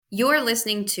You're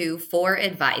listening to For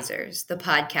Advisors, the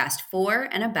podcast for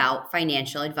and about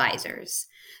financial advisors.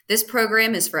 This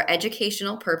program is for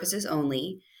educational purposes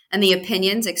only, and the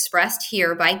opinions expressed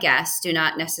here by guests do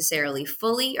not necessarily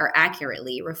fully or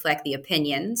accurately reflect the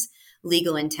opinions,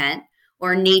 legal intent,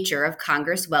 or nature of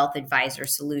Congress Wealth Advisor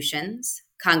Solutions,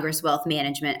 Congress Wealth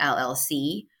Management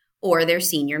LLC, or their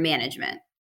senior management.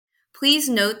 Please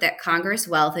note that Congress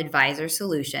Wealth Advisor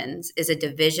Solutions is a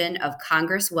division of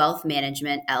Congress Wealth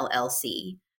Management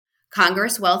LLC.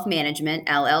 Congress Wealth Management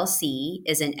LLC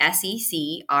is an SEC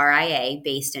RIA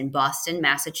based in Boston,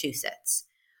 Massachusetts.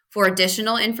 For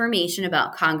additional information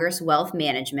about Congress Wealth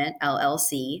Management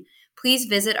LLC, please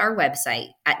visit our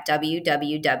website at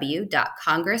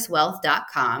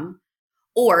www.congresswealth.com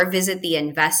or visit the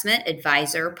Investment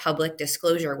Advisor Public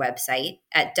Disclosure website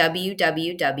at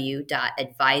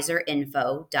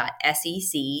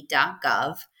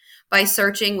www.advisorinfo.sec.gov by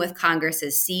searching with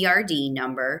Congress's CRD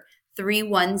number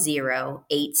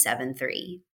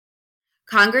 310873.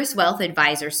 Congress Wealth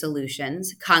Advisor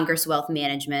Solutions, Congress Wealth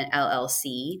Management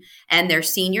LLC, and their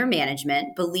senior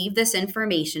management believe this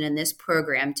information in this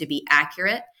program to be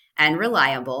accurate and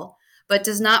reliable, but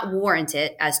does not warrant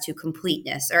it as to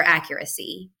completeness or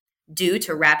accuracy. Due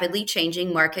to rapidly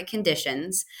changing market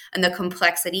conditions and the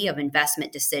complexity of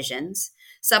investment decisions,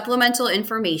 supplemental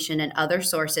information and other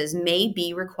sources may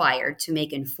be required to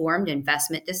make informed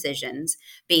investment decisions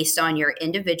based on your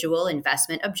individual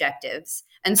investment objectives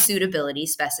and suitability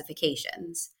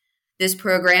specifications. This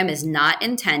program is not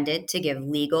intended to give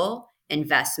legal,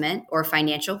 investment, or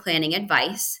financial planning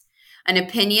advice, and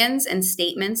opinions and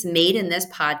statements made in this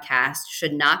podcast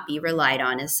should not be relied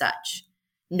on as such.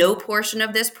 No portion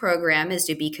of this program is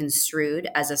to be construed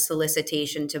as a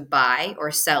solicitation to buy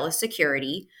or sell a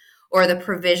security or the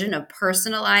provision of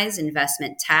personalized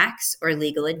investment tax or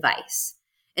legal advice.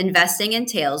 Investing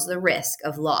entails the risk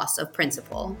of loss of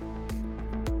principal.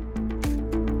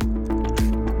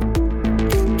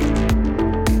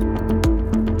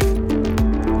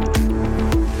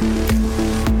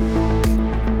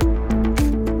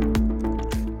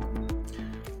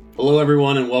 Hello,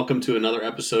 everyone, and welcome to another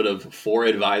episode of For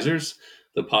Advisors,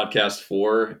 the podcast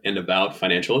for and about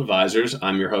financial advisors.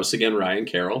 I'm your host again, Ryan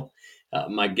Carroll.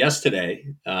 My guest today,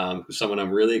 who's someone I'm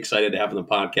really excited to have on the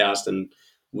podcast, and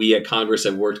we at Congress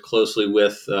have worked closely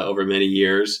with over many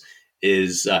years,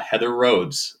 is Heather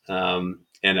Rhodes.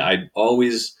 And I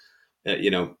always,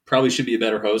 probably should be a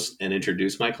better host and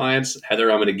introduce my clients.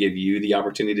 Heather, I'm going to give you the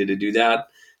opportunity to do that,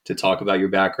 to talk about your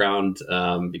background,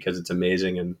 because it's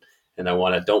amazing and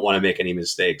I don't want to make any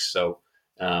mistakes. So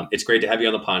it's great to have you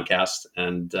on the podcast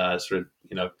and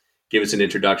give us an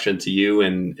introduction to you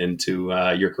and to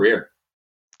your career.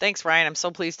 Thanks, Ryan. I'm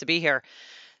so pleased to be here.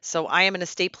 So I am an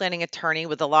estate planning attorney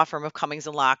with the law firm of Cummings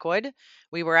and Lockwood.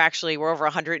 We're over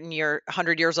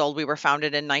 100 years old. We were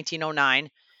founded in 1909.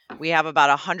 We have about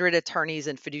 100 attorneys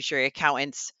and fiduciary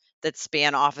accountants that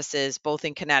span offices both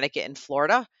in Connecticut and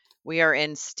Florida. We are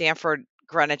in Stamford,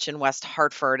 Greenwich, and West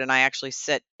Hartford, and I actually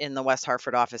sit in the West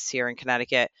Hartford office here in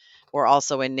Connecticut. We're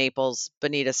also in Naples,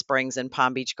 Bonita Springs, and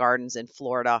Palm Beach Gardens in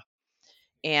Florida.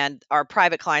 And our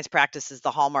private clients practice is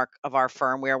the hallmark of our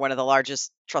firm. We are one of the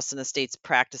largest trust and estates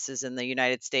practices in the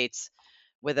United States,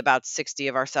 with about 60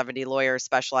 of our 70 lawyers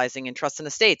specializing in trust and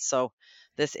estates. So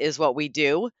this is what we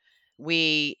do.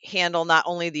 We handle not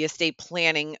only the estate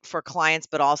planning for clients,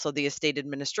 but also the estate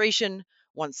administration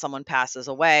once someone passes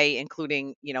away,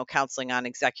 including, counseling on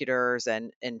executors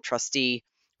and trustee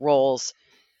roles.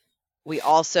 We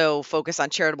also focus on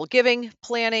charitable giving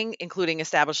planning, including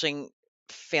establishing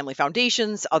family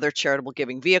foundations, other charitable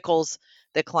giving vehicles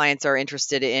that clients are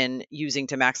interested in using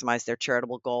to maximize their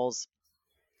charitable goals.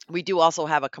 We do also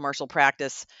have a commercial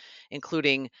practice,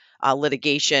 including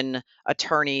litigation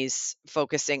attorneys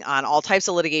focusing on all types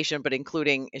of litigation, but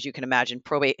including, as you can imagine,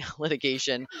 probate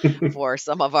litigation for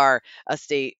some of our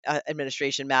estate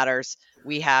administration matters.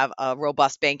 We have a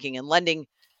robust banking and lending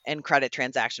and credit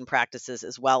transaction practices,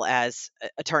 as well as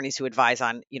attorneys who advise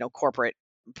on, corporate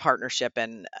partnership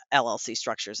and LLC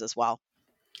structures as well.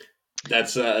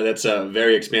 That's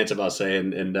very expansive, I'll say.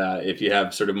 And if you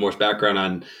have sort of more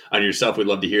background on yourself, we'd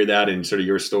love to hear that and sort of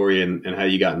your story and how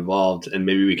you got involved. And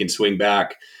maybe we can swing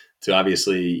back to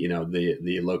obviously,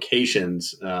 the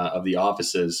locations of the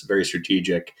offices, very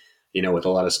strategic, with a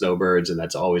lot of snowbirds. And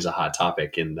that's always a hot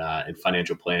topic in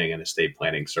financial planning and estate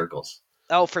planning circles.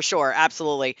 Oh, for sure.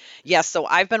 Absolutely. Yes. So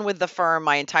I've been with the firm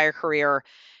my entire career.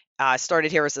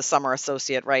 Started here as a summer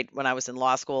associate, right when I was in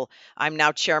law school. I'm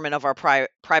now chairman of our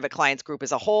private clients group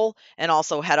as a whole, and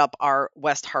also head up our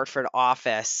West Hartford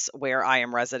office where I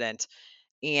am resident.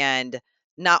 And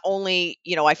not only,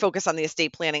 I focus on the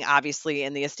estate planning, obviously,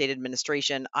 and the estate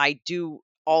administration, I do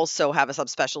also have a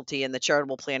subspecialty in the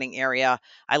charitable planning area.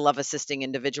 I love assisting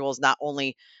individuals not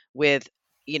only with,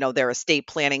 their estate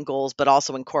planning goals, but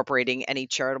also incorporating any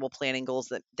charitable planning goals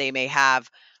that they may have,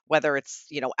 whether it's,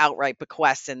 outright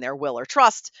bequests in their will or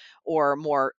trust, or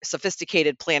more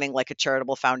sophisticated planning like a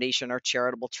charitable foundation or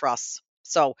charitable trusts.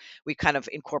 So we kind of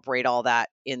incorporate all that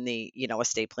in the,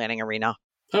 estate planning arena.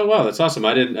 Oh wow, that's awesome.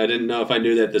 I didn't know if I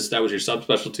knew that that was your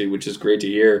subspecialty, which is great to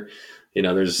hear.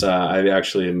 There's I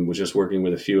actually was just working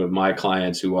with a few of my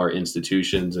clients who are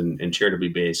institutions and charitably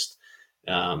based.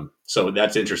 So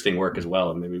that's interesting work as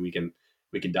well, and maybe we can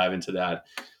dive into that.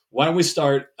 Why don't we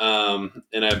start? And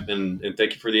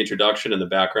thank you for the introduction and the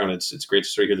background. It's great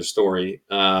to hear the story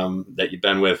that you've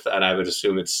been with, and I would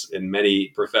assume it's in many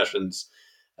professions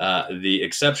the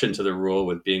exception to the rule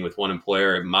with being with one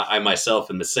employer. I myself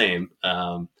am the same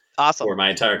Awesome. for my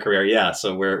entire career. Yeah,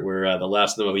 so we're the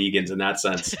last of the Mohegans in that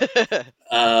sense.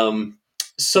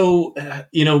 So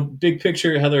big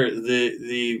picture, Heather,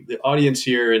 the audience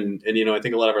here, and I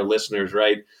think a lot of our listeners,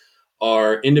 right,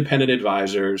 are independent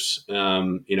advisors,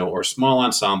 or small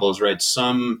ensembles, right?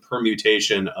 Some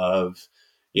permutation of,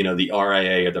 the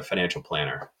RIA or the financial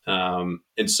planner,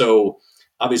 and so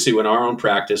obviously, with our own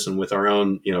practice and with our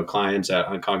own, clients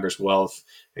on Congress Wealth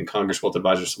and Congress Wealth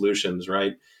Advisor Solutions,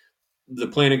 right? The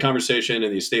planning conversation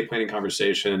and the estate planning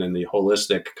conversation and the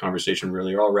holistic conversation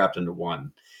really are all wrapped into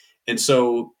one. And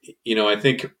so, I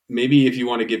think maybe if you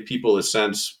want to give people a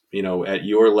sense, at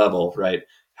your level, right,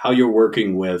 how you're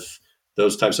working with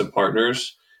those types of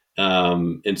partners,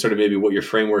 and sort of maybe what your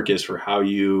framework is for how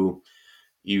you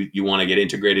want to get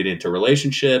integrated into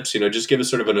relationships, just give us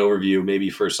sort of an overview, maybe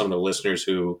for some of the listeners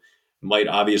who might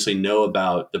obviously know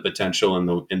about the potential and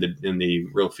the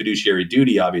real fiduciary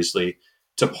duty, obviously,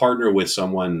 to partner with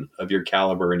someone of your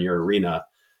caliber in your arena,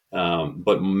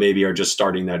 but maybe are just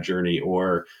starting that journey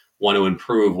or want to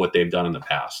improve what they've done in the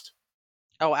past.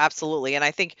 Oh, absolutely. And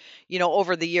I think,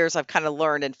 over the years, I've kind of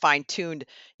learned and fine tuned,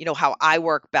 how I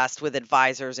work best with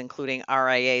advisors, including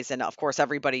RIAs. And of course,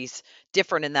 everybody's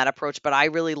different in that approach, but I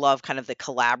really love kind of the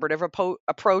collaborative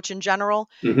approach in general.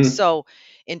 Mm-hmm. So,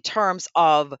 in terms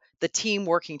of the team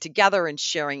working together and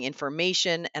sharing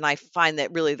information, and I find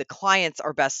that really the clients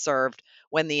are best served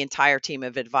when the entire team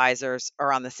of advisors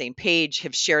are on the same page,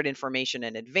 have shared information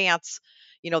in advance.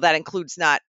 That includes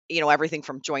not, everything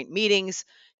from joint meetings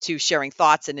to sharing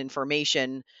thoughts and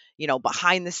information,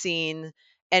 behind the scene.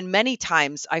 And many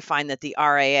times I find that the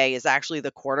RIA is actually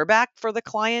the quarterback for the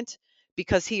client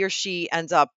because he or she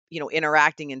ends up,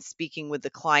 interacting and speaking with the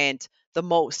client the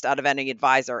most out of any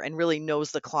advisor and really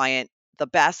knows the client the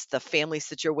best, the family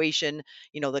situation,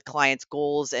 the client's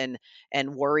goals and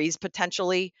worries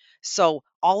potentially. So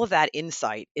all of that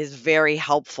insight is very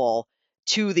helpful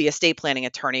to the estate planning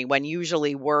attorney when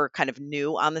usually we're kind of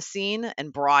new on the scene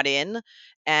and brought in,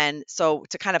 and so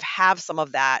to kind of have some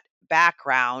of that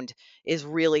background is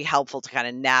really helpful to kind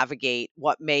of navigate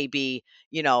what may be,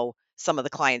 some of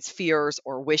the client's fears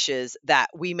or wishes that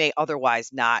we may otherwise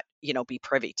not, be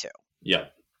privy to. Yeah.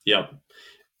 Yeah.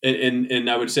 And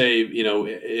I would say,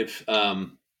 if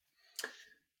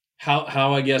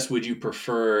how I guess would you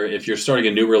prefer if you're starting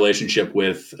a new relationship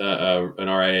with an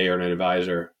RIA or an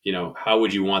advisor? How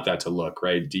would you want that to look?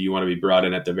 Right? Do you want to be brought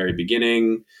in at the very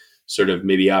beginning, sort of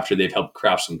maybe after they've helped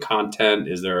craft some content?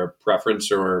 Is there a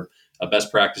preference or a best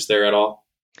practice there at all?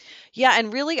 Yeah,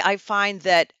 and really, I find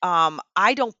that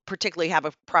I don't particularly have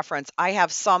a preference. I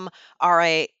have some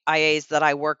RIAs that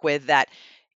I work with that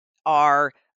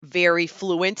are very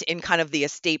fluent in kind of the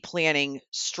estate planning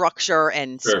structure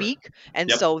and Sure. speak. And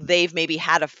Yep. so they've maybe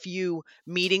had a few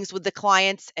meetings with the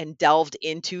clients and delved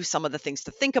into some of the things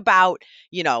to think about,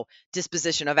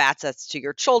 disposition of assets to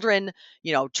your children,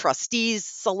 trustees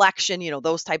selection,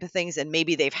 those type of things. And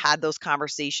maybe they've had those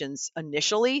conversations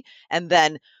initially. And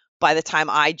then by the time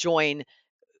I join,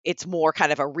 it's more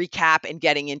kind of a recap and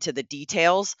getting into the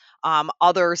details.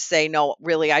 Others say, no,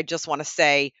 really, I just want to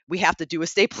say we have to do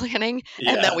estate planning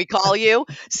and then Yeah. we call you.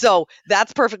 So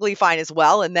that's perfectly fine as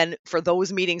well. And then for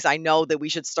those meetings, I know that we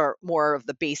should start more of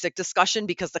the basic discussion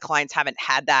because the clients haven't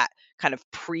had that kind of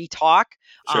pre-talk.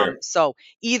 Sure. So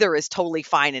either is totally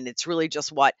fine. And it's really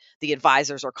just what the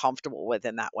advisors are comfortable with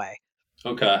in that way.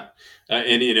 Okay.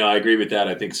 And I agree with that.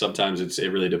 I think sometimes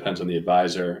it really depends on the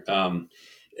advisor.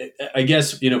 I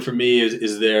guess for me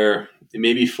is there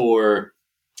maybe for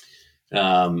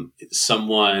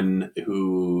someone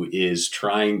who is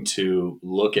trying to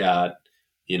look at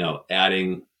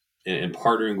adding and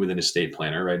partnering with an estate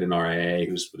planner, right, an RIA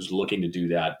who's looking to do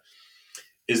that.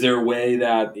 Is there a way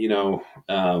that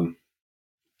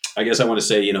I guess I want to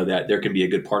say, that there can be a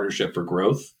good partnership for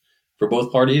growth for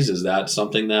both parties. Is that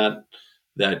something that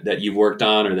you've worked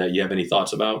on or that you have any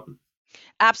thoughts about?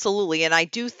 Absolutely. And I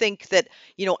do think that,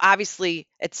 obviously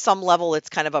at some level, it's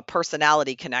kind of a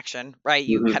personality connection, right?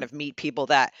 You kind Hmm. of meet people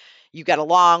that you get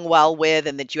along well with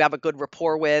and that you have a good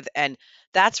rapport with. And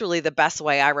that's really the best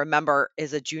way. I remember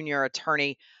as a junior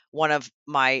attorney, one of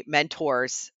my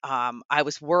mentors, I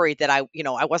was worried that I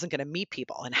wasn't going to meet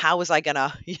people and how was I going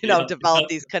to, Yeah. develop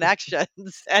these connections.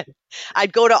 And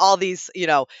I'd go to all these,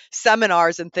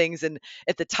 seminars and things. And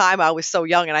at the time I was so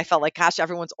young and I felt like, gosh,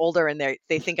 everyone's older and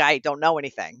they think I don't know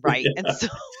anything. Right. And Yeah. so,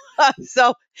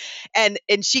 so,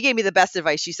 and she gave me the best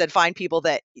advice. She said, find people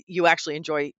that you actually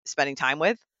enjoy spending time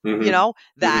with, Hmm.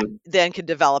 that Hmm. then can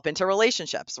develop into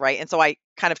relationships. Right. And so I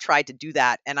kind of tried to do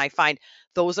that. And I find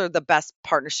those are the best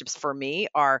partnerships for me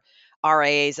are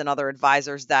RAs and other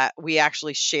advisors that we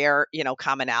actually share,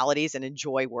 commonalities and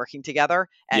enjoy working together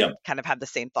Yep. and kind of have the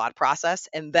same thought process.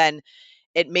 And then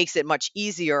it makes it much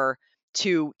easier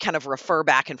to kind of refer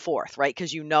back and forth, right?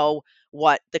 Because you know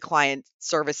what the client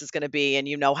service is going to be and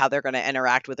you know how they're going to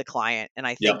interact with the client. And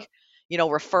I think, Yep.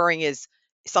 referring is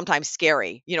sometimes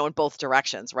scary, in both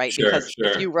directions, right? Sure. Because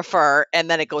if Sure. you refer and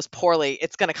then it goes poorly,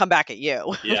 it's going to come back at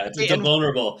you. Yeah, it's, Right? it's a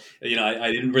vulnerable.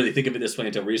 I didn't really think of it this way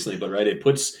until recently, but right, it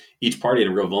puts each party in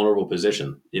a real vulnerable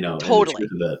position. In the truth Totally.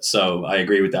 of it. So I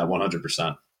agree with that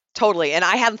 100%. Totally, and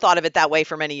I hadn't thought of it that way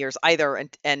for many years either,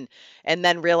 and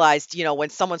then realized, when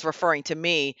someone's referring to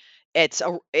me, it's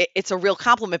a real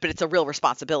compliment, but it's a real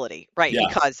responsibility, right? Yeah.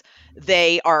 Because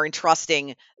they are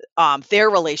entrusting their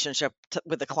relationship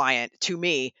with the client to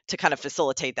me to kind of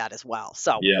facilitate that as well.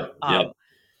 So, Yep. um, Yep.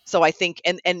 so I think,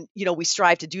 and we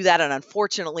strive to do that, and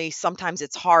unfortunately, sometimes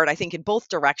it's hard. I think in both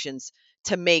directions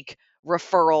to make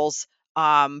referrals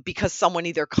because someone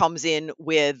either comes in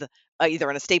with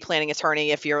either an estate planning attorney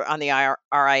if you're on the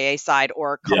RIA side,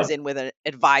 or comes Yep. in with an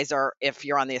advisor if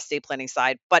you're on the estate planning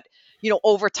side. But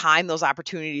over time, those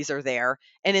opportunities are there,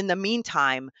 and in the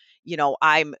meantime,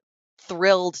 I'm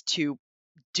thrilled to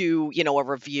do, a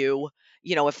review.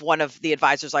 If one of the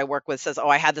advisors I work with says, "Oh,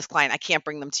 I had this client, I can't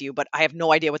bring them to you, but I have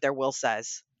no idea what their will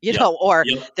says," Yep. or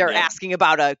Yep. they're Yep. asking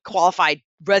about a qualified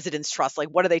residence trust, like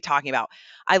what are they talking about?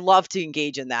 I love to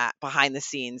engage in that behind the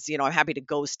scenes. I'm happy to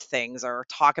ghost things or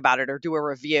talk about it or do a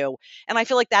review. And I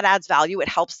feel like that adds value. It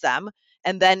helps them.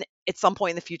 And then at some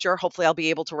point in the future, hopefully I'll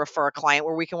be able to refer a client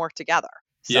where we can work together.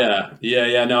 So Yeah, yeah,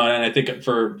 yeah. No, and I think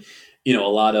for a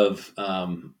lot of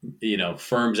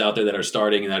firms out there that are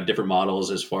starting and have different models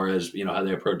as far as how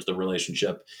they approach the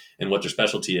relationship and what their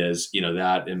specialty is.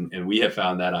 That and we have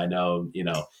found that, I know,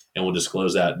 and we'll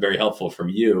disclose that, very helpful from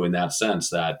you in that sense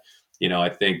that I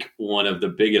think one of the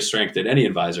biggest strength that any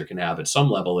advisor can have at some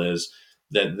level is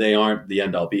that they aren't the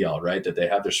end all be all, right? That they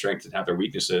have their strengths and have their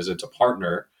weaknesses, and to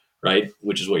partner, right,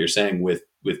 which is what you're saying, with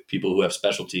people who have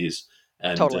specialties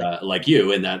and totally. like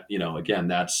you, and that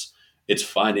again, it's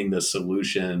finding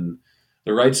the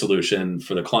right solution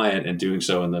for the client, and doing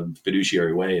so in the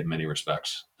fiduciary way in many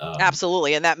respects.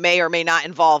 Absolutely. And that may or may not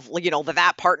involve,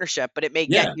 that partnership, but it may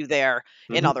get Yeah. you there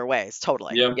in Hmm. other ways.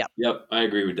 Totally. Yep. Yep. Yep. I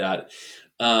agree with that.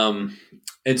 Um,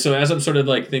 and so as I'm sort of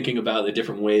like thinking about the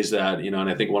different ways that, and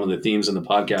I think one of the themes in the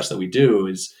podcast that we do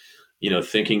is,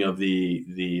 thinking of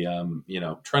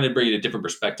trying to bring a different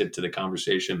perspective to the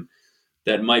conversation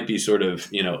that might be sort of,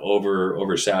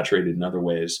 oversaturated in other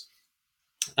ways.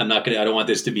 I don't want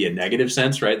this to be a negative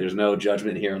sense, right? There's no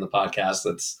judgment here on the podcast.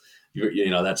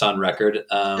 That's on record.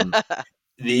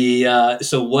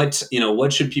 So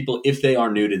what should people, if they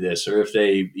are new to this, or if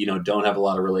they don't have a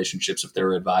lot of relationships, if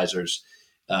they're advisors,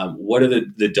 what are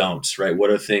the don'ts, right? What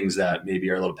are things that maybe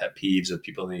are little pet peeves of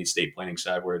people in the estate planning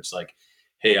side, where it's like,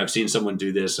 hey, I've seen someone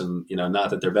do this, and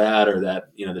not that they're bad or that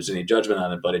there's any judgment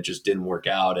on it, but it just didn't work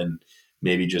out, and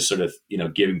maybe just sort of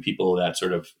giving people that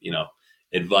sort of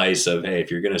advice of, hey, if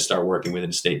you're going to start working with an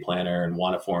estate planner and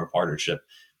want to form a partnership,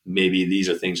 maybe these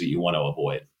are things that you want to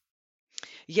avoid.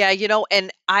 Yeah,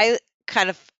 and I kind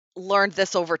of learned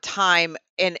this over time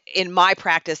in my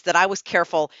practice that I was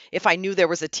careful if I knew there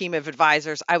was a team of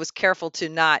advisors, I was careful to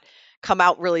not come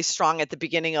out really strong at the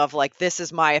beginning of like, this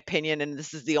is my opinion and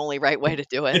this is the only right way to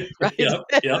do it, right? Yep.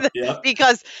 Yep. Yep.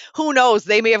 Because who knows,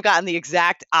 they may have gotten the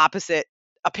exact opposite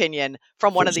opinion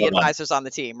from one From of the someone. advisors on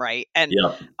the team, right? And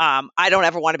Yep. I don't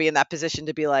ever want to be in that position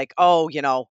to be like, oh,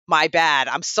 my bad,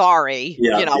 I'm sorry,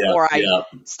 Yep. Yep. or I Yep.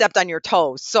 stepped on your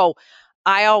toes. So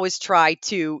I always try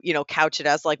to, couch it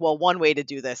as like, well, one way to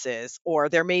do this is, or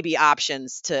there may be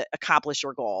options to accomplish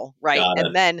your goal, right? Got And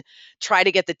it. then try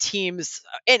to get the teams,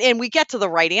 and we get to the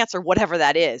right answer, whatever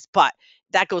that is. But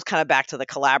that goes kind of back to the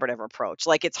collaborative approach.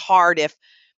 Like it's hard if,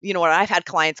 when I've had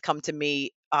clients come to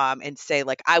me and say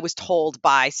like, I was told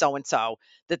by so and so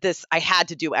that I had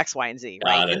to do X, Y, and Z,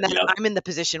 right? Got it. And then Yep. I'm in the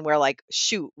position where like,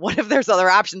 shoot, what if there's other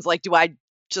options? Like, do I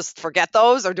just forget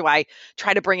those, or do I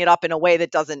try to bring it up in a way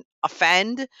that doesn't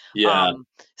offend? Yeah.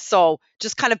 So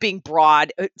just kind of being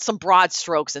broad, some broad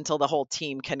strokes until the whole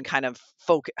team can kind of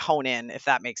hone in, if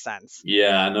that makes sense.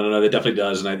 Yeah, no, that definitely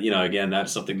does. And again,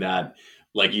 that's something that,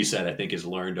 like you said, I think is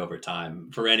learned over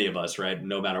time for any of us, right?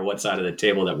 No matter what side of the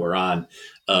table that we're on,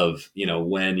 of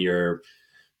when you're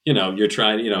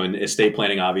trying, in estate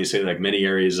planning, obviously, like many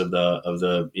areas of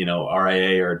the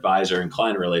RIA or advisor and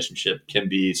client relationship can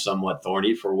be somewhat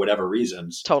thorny for whatever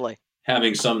reasons. Totally.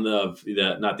 Having some of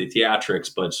the, not the theatrics,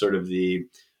 but sort of the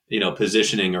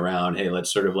positioning around, hey,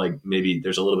 let's sort of like, maybe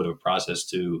there's a little bit of a process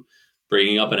to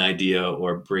bringing up an idea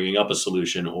or bringing up a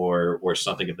solution or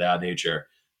something of that nature.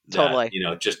 Totally.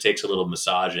 That just takes a little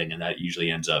massaging, and that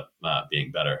usually ends up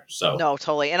being better. So No,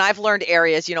 totally. And I've learned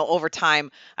areas, over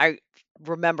time. I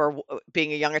remember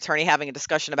being a young attorney having a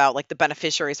discussion about like the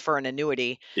beneficiaries for an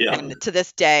annuity. yeah, And to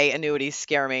this day, annuities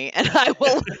scare me. And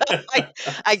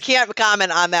I can't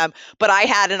comment on them, but I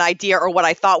had an idea or what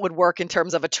I thought would work in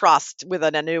terms of a trust with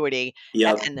an annuity.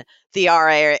 yeah, And the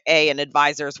RIA and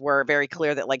advisors were very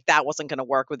clear that like that wasn't going to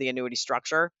work with the annuity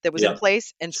structure that was in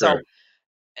place. And so sure.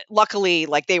 luckily,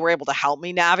 like they were able to help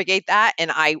me navigate that.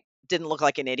 And I didn't look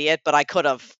like an idiot, but I could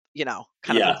have,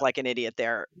 kind of looked like an idiot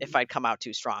there if I'd come out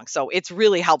too strong. So it's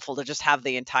really helpful to just have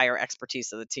the entire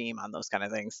expertise of the team on those kind of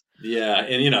things. Yeah.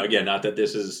 And, again, not that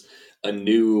this is a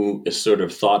new sort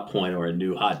of thought point or a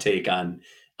new hot take on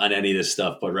any of this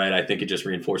stuff, but right, I think it just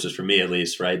reinforces, for me at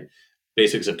least, right,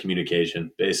 basics of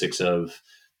communication, basics of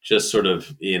just sort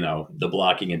of, the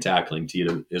blocking and tackling,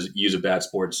 to use a bad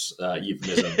sports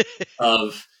euphemism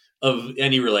of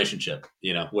any relationship,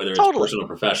 whether it's Totally. personal or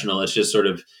professional. It's just sort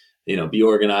of, be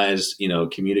organized,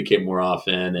 communicate more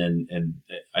often. And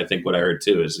I think what I heard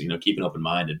too is, keep an open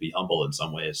mind and be humble in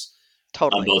some ways on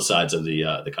Totally. both sides of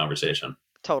the conversation.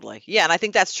 Totally. Yeah. And I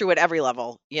think that's true at every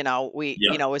level. Yeah.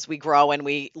 As we grow and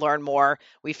we learn more,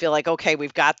 we feel like, okay,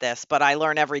 we've got this, but I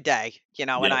learn every day, and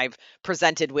Yeah. I've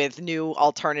presented with new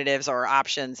alternatives or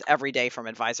options every day from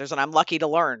advisors. And I'm lucky to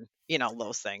learn,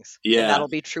 those things. Yeah. And that'll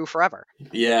be true forever.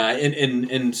 Yeah.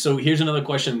 And so here's another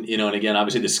question, and again,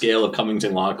 obviously the scale of Cummings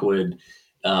and Lockwood,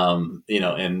 and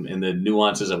the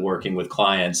nuances of working with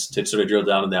clients, to sort of drill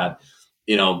down to that.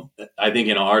 I think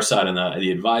in our side, on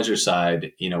the advisor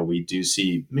side, we do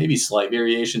see maybe slight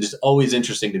variations. It's always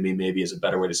interesting to me, maybe is a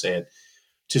better way to say it,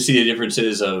 to see the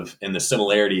differences and the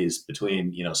similarities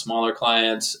between, smaller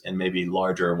clients and maybe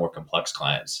larger or more complex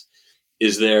clients.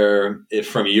 Is there, if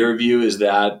from your view, is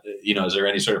there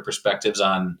any sort of perspectives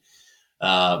on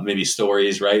maybe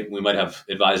stories, right? We might have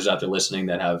advisors out there listening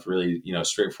that have really,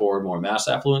 straightforward, more mass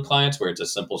affluent clients where it's a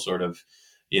simple sort of,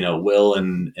 will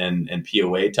and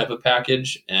POA type of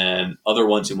package, and other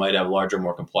ones who might have larger,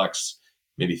 more complex,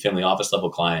 maybe family office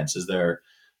level clients. Is there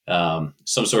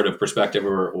some sort of perspective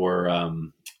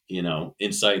or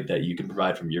insight that you can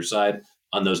provide from your side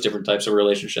on those different types of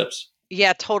relationships?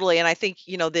 Yeah, totally. And I think,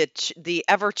 the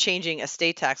ever changing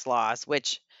estate tax laws,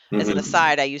 which as an Mhm.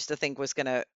 aside, I used to think was going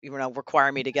to,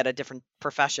 require me to get a different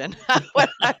profession.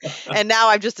 And now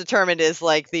I've just determined is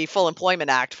like the Full Employment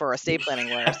Act for estate planning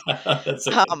lawyers. That's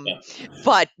okay. Um,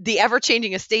 but the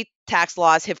ever-changing estate tax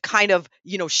laws have kind of,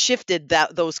 shifted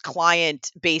those client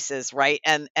bases, right?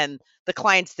 And the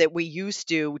clients that we used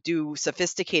to do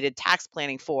sophisticated tax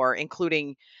planning for,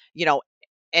 including,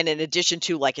 and in addition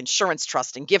to like insurance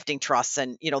trust and gifting trusts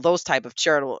and those type of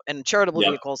charitable Yep.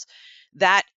 vehicles,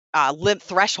 that limp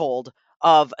threshold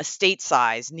of estate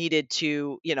size needed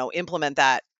to implement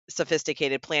that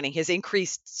sophisticated planning has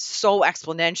increased so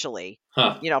exponentially.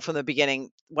 Huh. From the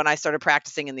beginning, when I started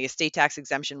practicing, and the estate tax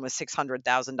exemption was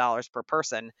 $600,000 per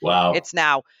person, Wow. it's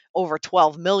now over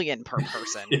 12 million per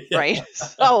person, Yeah. right?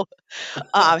 So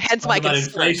hence Talk my about concern.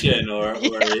 inflation or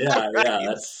Yeah, yeah,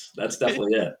 right. that's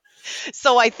definitely it.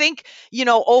 So I think,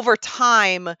 over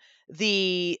time,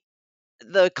 the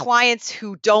clients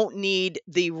who don't need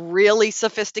the really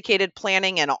sophisticated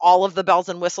planning and all of the bells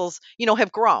and whistles,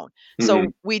 have grown. So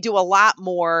Mhm. we do a lot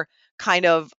more kind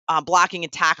of blocking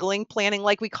and tackling planning,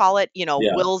 like we call it, Yeah.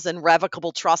 wills and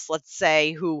revocable trusts, let's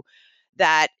say, who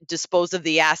that dispose of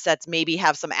the assets, maybe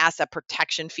have some asset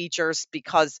protection features,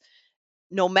 because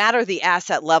no matter the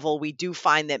asset level, we do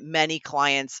find that many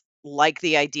clients like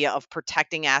the idea of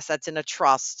protecting assets in a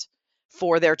trust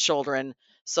for their children,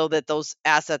 so that those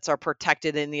assets are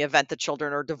protected in the event the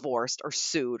children are divorced or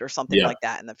sued or something Yeah. like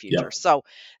that in the Yeah. future. So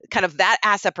kind of that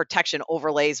asset protection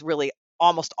overlays really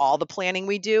almost all the planning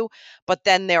we do. But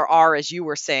then there are, as you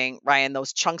were saying, Ryan,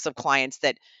 those chunks of clients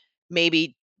that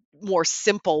maybe more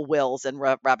simple wills and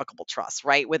revocable trusts,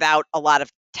 right? Without a lot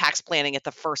of tax planning at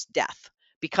the first death,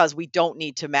 because we don't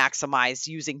need to maximize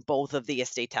using both of the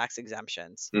estate tax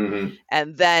exemptions. Mm-hmm.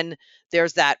 And then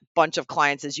there's that bunch of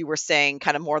clients, as you were saying,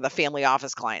 kind of more the family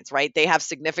office clients, right? They have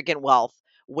significant wealth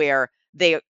where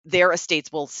their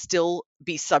estates will still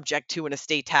be subject to an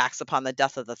estate tax upon the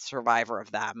death of the survivor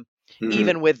of them, Mm-hmm.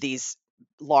 even with these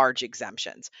large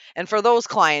exemptions. And for those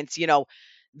clients,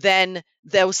 then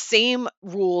those same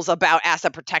rules about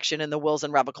asset protection in the wills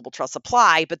and revocable trusts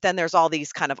apply, but then there's all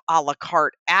these kind of a la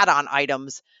carte add-on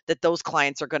items that those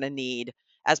clients are going to need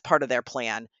as part of their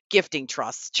plan: gifting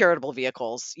trusts, charitable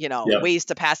vehicles, Yep. ways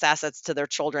to pass assets to their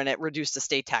children at reduced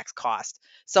estate tax cost.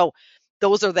 So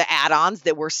those are the add-ons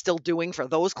that we're still doing for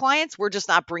those clients. We're just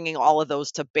not bringing all of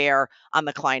those to bear on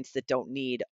the clients that don't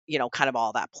need, kind of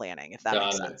all that planning, if that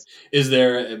makes sense. Is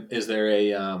there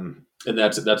a and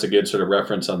that's a good sort of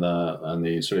reference on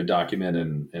the sort of document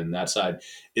and that side.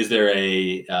 Is there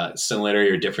a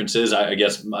similarity or differences? I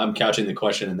guess I'm couching the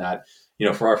question in that,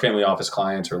 for our family office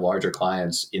clients or larger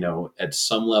clients, at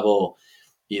some level,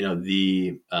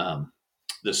 the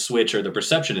switch or the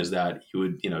perception is that you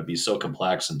would, be so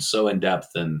complex and so in depth,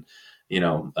 and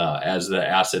as the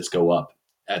assets go up,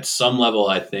 at some level,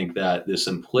 I think that the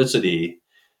simplicity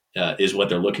is what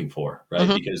they're looking for, right?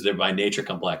 Mhm. Because they're by nature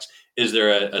complex. Is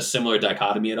there a similar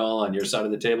dichotomy at all on your side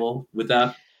of the table with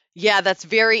that? Yeah, that's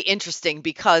very interesting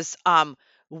because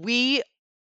we,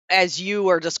 as you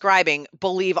are describing,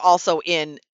 believe also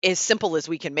in as simple as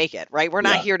we can make it, right? We're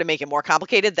not Yeah. here to make it more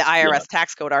complicated. The IRS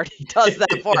tax code already does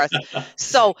that for us.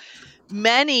 So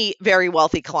many very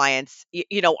wealthy clients,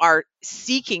 are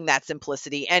seeking that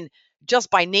simplicity. And just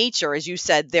by nature, as you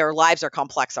said, their lives are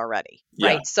complex already,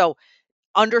 right? Yeah. So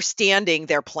understanding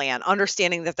their plan,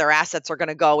 understanding that their assets are going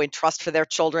to go in trust for their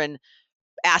children,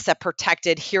 asset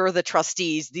protected. Here are the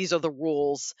trustees. These are the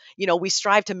rules. We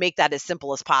strive to make that as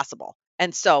simple as possible.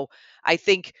 And so I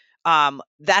think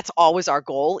that's always our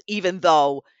goal, even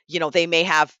though, they may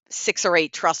have 6 or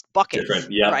 8 trust buckets,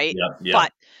 Different. Yeah. right? Yeah.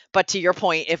 But to your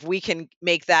point, if we can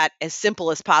make that as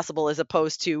simple as possible, as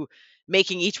opposed to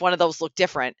making each one of those look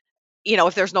different,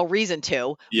 if there's no reason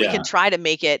to, we Yeah. can try to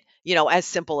make it, as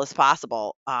simple as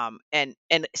possible, and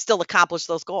still accomplish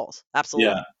those goals.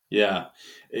 Absolutely. Yeah.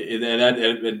 And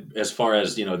that, as far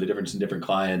as, the difference in different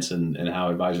clients and how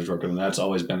advisors work with them, that's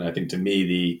always been, I think, to me,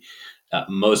 the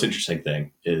most interesting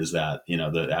thing is that,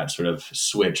 that sort of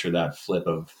switch or that flip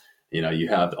of, you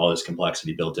have all this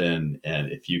complexity built in,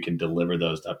 and if you can deliver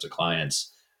those up to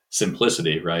clients,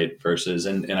 simplicity, right? Versus,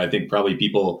 and I think probably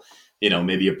people,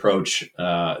 maybe approach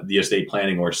the estate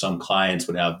planning, or some clients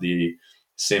would have the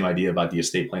same idea about the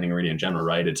estate planning arena in general,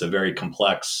 right? It's a very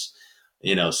complex,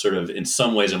 sort of in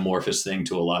some ways amorphous thing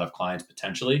to a lot of clients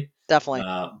potentially. Definitely.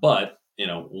 But,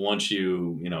 once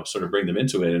you, sort of bring them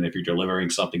into it, and if you're delivering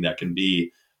something that can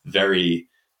be very,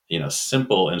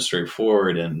 simple and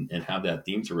straightforward and have that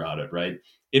theme throughout it, right?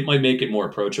 It might make it more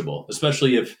approachable,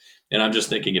 especially if, and I'm just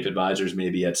thinking if advisors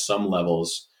maybe at some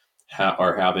levels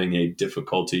are having a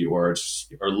difficulty or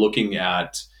looking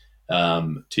at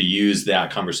to use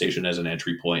that conversation as an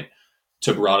entry point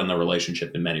to broaden the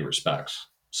relationship in many respects.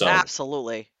 So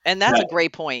Absolutely. And that's a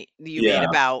great point you made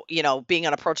about, being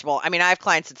unapproachable. I mean, I have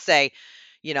clients that say,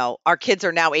 our kids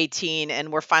are now 18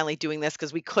 and we're finally doing this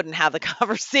because we couldn't have the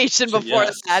conversation before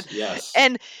that. Yes.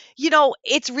 And,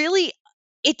 it's really,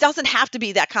 it doesn't have to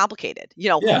be that complicated.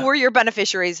 Who are your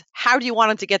beneficiaries? How do you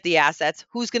want them to get the assets?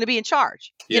 Who's going to be in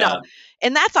charge?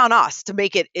 And that's on us to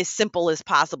make it as simple as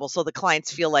possible, so the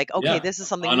clients feel like, okay, this is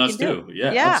something on we us can too. do.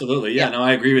 Yeah, absolutely. Yeah, no,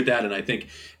 I agree with that. And I think,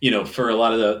 for a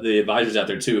lot of the advisors out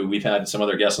there too, we've had some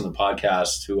other guests on the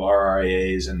podcast who are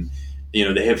RIAs, and,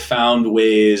 they have found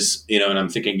ways, and I'm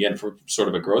thinking again from sort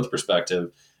of a growth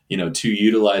perspective, to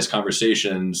utilize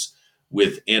conversations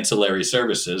with ancillary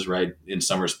services, right? In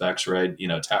some respects, right?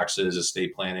 Taxes,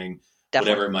 estate planning,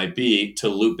 Definitely. whatever it might be, to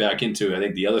loop back into. I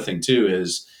think the other thing too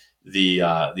is the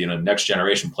next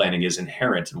generation planning is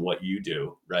inherent in what you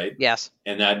do, right? Yes.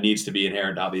 And that needs to be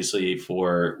inherent, obviously,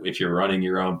 for if you're running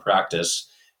your own practice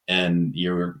and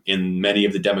you're in many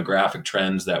of the demographic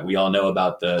trends that we all know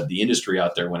about the industry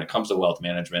out there when it comes to wealth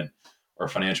management or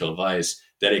financial advice,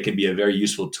 that it can be a very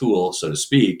useful tool, so to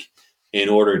speak, in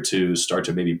order to start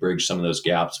to maybe bridge some of those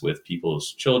gaps with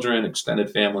people's children, extended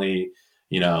family,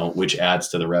 which adds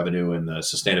to the revenue and the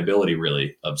sustainability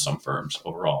really of some firms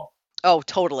overall. Oh,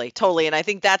 totally. And I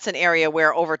think that's an area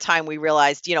where over time we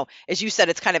realized, as you said,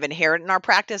 it's kind of inherent in our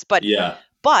practice, but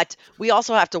we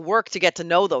also have to work to get to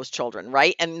know those children,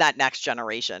 right? And that next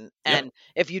generation. And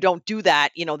if you don't do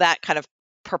that, that kind of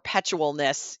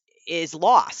perpetualness, is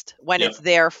lost when Yep. it's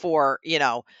there for,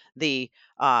 the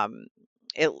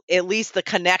at least the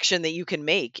connection that you can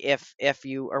make if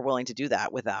you are willing to do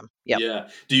that with them. Yep. Yeah.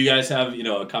 Do you guys have,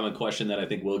 a common question that I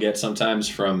think we'll get sometimes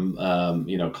from,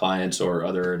 clients or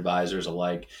other advisors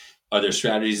alike? Are there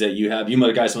strategies that you have?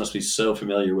 You guys must be so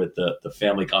familiar with the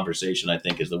family conversation, I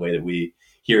think is the way that we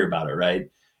hear about it, right?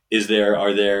 Is there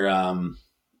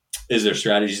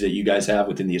strategies that you guys have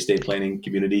within the estate planning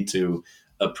community to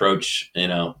approach,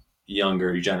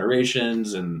 younger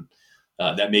generations and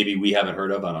that maybe we haven't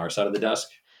heard of on our side of the desk?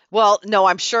 Well, no,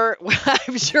 I'm sure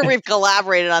I'm sure we've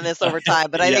collaborated on this over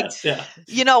time, but I think, Yes.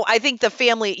 Yeah. I think the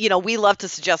family, we love to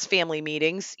suggest family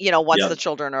meetings, once the Yep.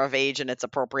 children are of age and it's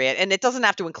appropriate. And it doesn't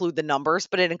have to include the numbers,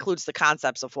 but it includes the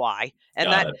concepts of why. And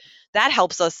Got that it. that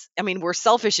helps us. I mean, we're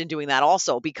selfish in doing that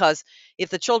also, because if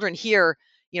the children hear,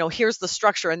 here's the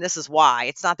structure and this is why,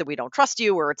 it's not that we don't trust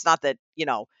you, or it's not that,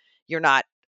 you're not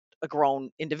a grown Yeah.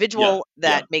 individual Yeah.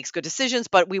 that makes good decisions,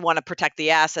 but we want to protect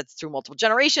the assets through multiple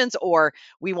generations, or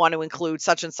we want to include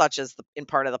such and such as in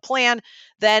part of the plan,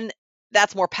 then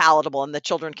that's more palatable, and the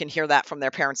children can hear that from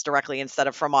their parents directly instead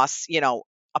of from us,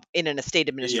 up in an estate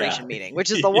Yeah. administration meeting,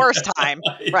 which is the worst time,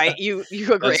 right? Yeah. You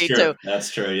That's agree true. That's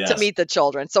true. to Yes. meet the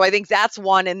children. So I think that's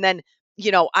one. And then,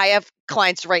 I have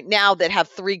clients right now that have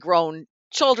 3 grown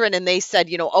children, and they said,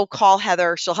 "Oh, call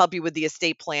Heather, she'll help you with the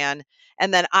estate plan."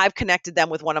 And then I've connected them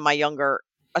with one of my younger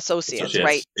associates, right?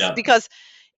 Associates. Yeah. Because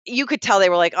you could tell they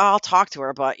were like, "Oh, I'll talk to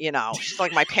her, but she's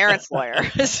like my parents' lawyer."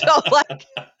 So like,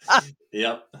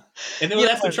 Yep. And then you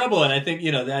that's the know, trouble. And I think,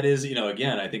 that is,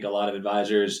 again, I think a lot of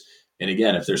advisors, and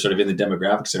again, if they're sort of in the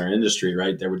demographics in our industry,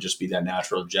 right, there would just be that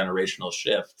natural generational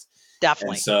shift. And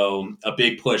definitely. so a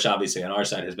big push, obviously, on our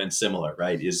side has been similar,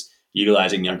 right, is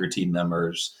utilizing younger team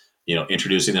members,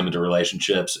 introducing them into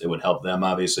relationships. It would help them,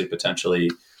 obviously,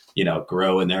 potentially,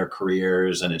 grow in their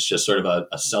careers. And it's just sort of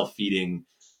a self-feeding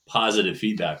positive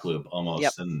feedback loop Yep.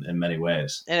 almost in many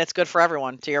ways. And it's good for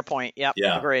everyone, to your point. Yep.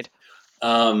 Yeah. Agreed.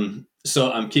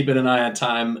 So I'm keeping an eye on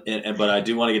time, but I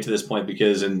do want to get to this point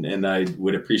because, and I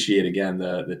would appreciate again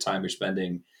the time you're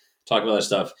spending talking about this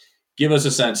stuff. Give us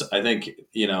a sense. I think,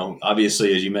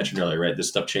 obviously, as you mentioned earlier, right, this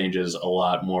stuff changes a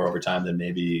lot more over time than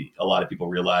maybe a lot of people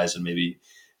realize, and maybe,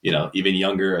 even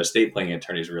younger estate planning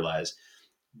attorneys realize.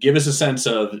 Give us a sense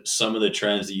of some of the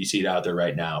trends that you see out there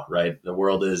right now, right? The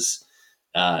world is,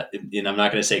 and I'm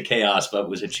not going to say chaos, but it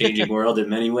was a changing world in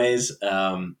many ways.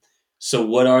 So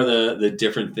what are the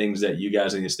different things that you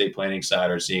guys on the estate planning side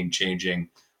are seeing changing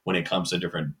when it comes to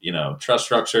different, trust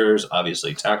structures,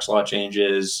 obviously tax law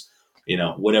changes,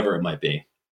 whatever it might be?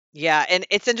 Yeah. And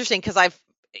it's interesting because I've,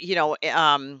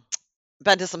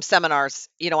 been to some seminars,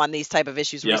 on these type of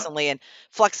issues Yep. recently, and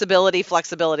flexibility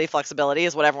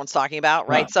is what everyone's talking about,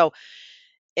 Huh. right? So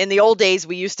in the old days,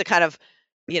 we used to kind of,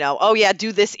 oh yeah,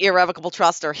 do this irrevocable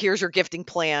trust, or here's your gifting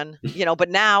plan, but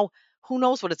now who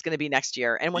knows what it's going to be next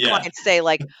year. And when Yeah. clients say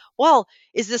like, well,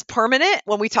 is this permanent?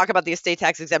 When we talk about the estate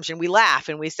tax exemption, we laugh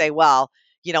and we say, well,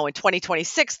 in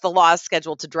 2026, the law is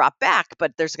scheduled to drop back,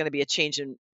 but there's going to be a change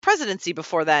in presidency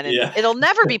before then, and Yeah. it'll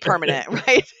never be permanent,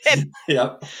 right? And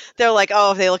Yep. they're like,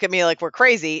 oh, they look at me like we're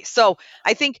crazy. So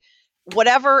I think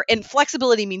whatever, and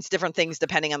flexibility means different things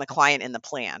depending on the client and the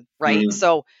plan, right? Mhm.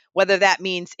 So whether that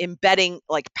means embedding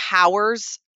like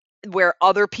powers where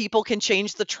other people can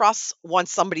change the trust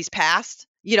once somebody's passed,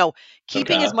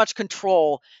 keeping Okay. as much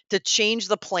control to change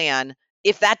the plan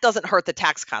if that doesn't hurt the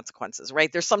tax consequences,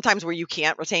 right? There's sometimes where you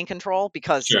can't retain control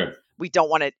because Sure. we don't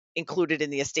want to include it in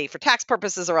the estate for tax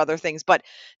purposes or other things. But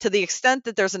to the extent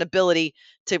that there's an ability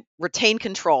to retain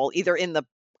control, either in the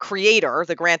creator,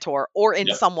 the grantor, or in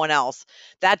Yep. someone else,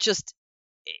 that just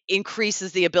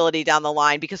increases the ability down the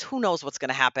line, because who knows what's going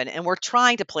to happen. And we're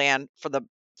trying to plan for the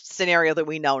scenario that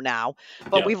we know now,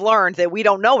 but Yep. we've learned that we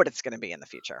don't know what it's going to be in the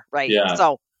future, right? Yeah.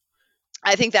 So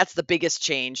I think that's the biggest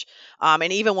change.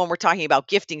 And even when we're talking about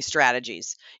gifting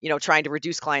strategies, trying to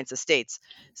reduce clients' estates,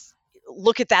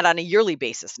 look at that on a yearly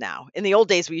basis now. In the old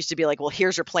days, we used to be like, well,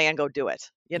 here's your plan, go do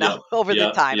it, Yep. over the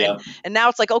Yep. time. Yep. And now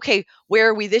it's like, okay, where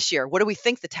are we this year? What do we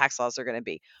think the tax laws are going to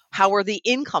be? How are the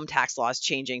income tax laws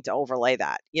changing to overlay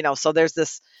that? So there's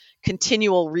this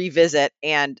continual revisit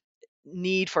and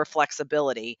need for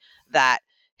flexibility that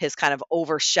has kind of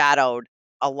overshadowed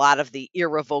a lot of the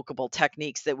irrevocable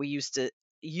techniques that we used to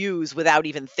use without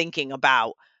even thinking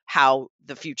about how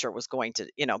the future was going to,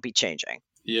 be changing.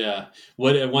 Yeah.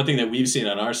 One thing that we've seen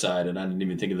on our side, and I didn't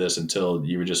even think of this until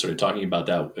you were just sort of talking about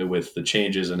that with the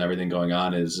changes and everything going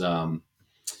on, is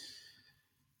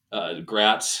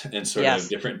grats and sort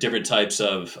Yes. of different types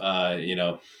of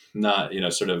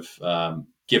not sort of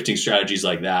gifting strategies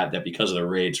like that because of the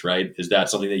rates, right? Is that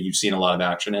something that you've seen a lot of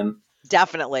action in?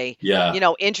 Definitely. Yeah.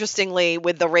 Interestingly,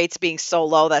 with the rates being so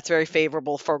low, that's very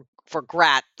favorable for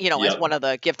GRAT, as Yep. one of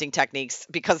the gifting techniques,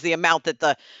 because the amount that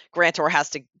the grantor has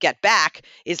to get back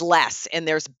is less, and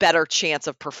there's better chance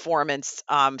of performance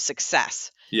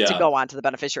success to Yeah. go on to the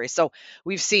beneficiary. So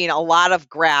we've seen a lot of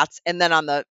GRATs, and then on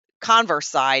the converse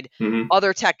side, Hmm.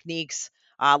 other techniques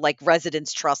like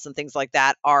residence trusts and things like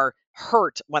that are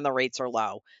hurt when the rates are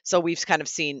low. So we've kind of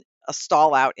seen a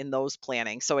stall out in those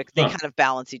planning. So they Huh. kind of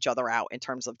balance each other out in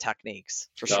terms of techniques,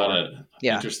 for Got sure. it.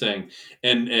 Yeah. Interesting.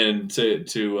 And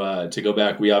to go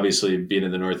back, we obviously being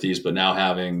in the Northeast, but now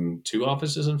having 2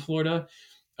 offices in Florida.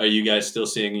 Are you guys still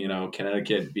seeing,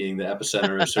 Connecticut being the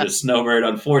epicenter of sort of snowbird,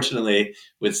 unfortunately,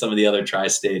 with some of the other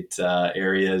tri-state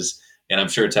areas? And I'm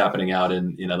sure it's happening out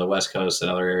in, the West Coast and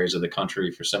other areas of the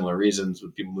country for similar reasons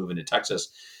with people moving to Texas.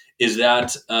 Is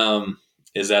that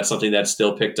something that's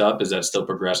still picked up? Is that still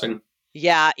progressing?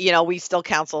 Yeah, we still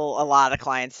counsel a lot of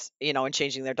clients, in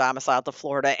changing their domicile to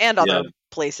Florida and Yeah. other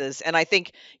places. And I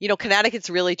think, Connecticut's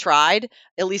really tried,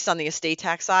 at least on the estate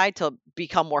tax side, to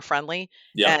become more friendly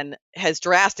Yeah. and has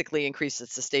drastically increased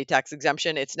its estate tax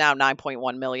exemption. It's now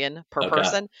 9.1 million per Okay.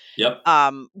 person. Yep.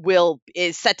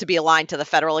 Is set to be aligned to the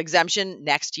federal exemption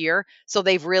next year. So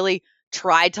they've really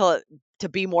tried to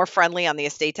be more friendly on the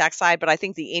estate tax side, but I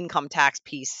think the income tax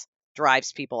piece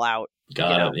drives people out.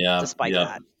 Got it. Yeah. Despite Yep.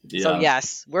 that. Yeah. So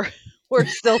yes, we're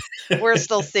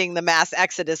still seeing the mass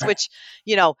exodus, which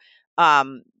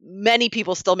many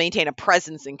people still maintain a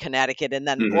presence in Connecticut, and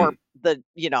then or the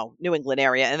New England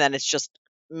area, and then it's just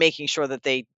making sure that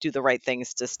they do the right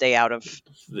things to stay out of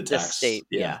the this tax state.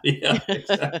 Yeah.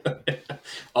 Exactly.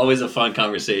 Always a fun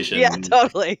conversation. Yeah,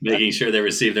 totally. Making sure they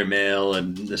receive their mail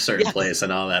in a certain place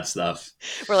and all that stuff.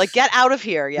 We're like, get out of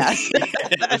here. Yes.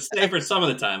 Stay for some of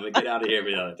the time, but get out of here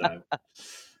every other time.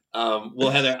 Well,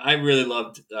 Heather, I really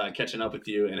loved catching up with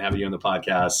you and having you on the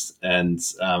podcast. And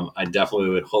I definitely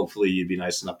would, hopefully you'd be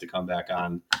nice enough to come back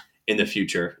on in the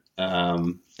future. I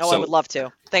would love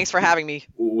to. Thanks for having me.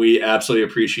 We absolutely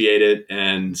appreciate it.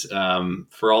 And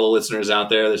for all the listeners out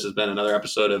there, this has been another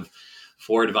episode of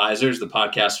For Advisors, the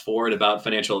podcast for and about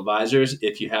financial advisors.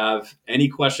 If you have any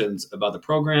questions about the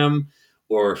program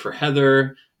or for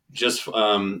Heather, just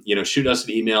shoot us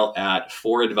an email at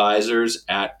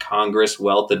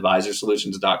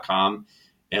foradvisors@congresswealthadvisorsolutions.com,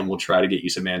 and we'll try to get you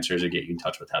some answers or get you in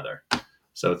touch with Heather.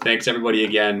 So thanks everybody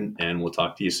again, and we'll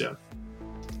talk to you soon.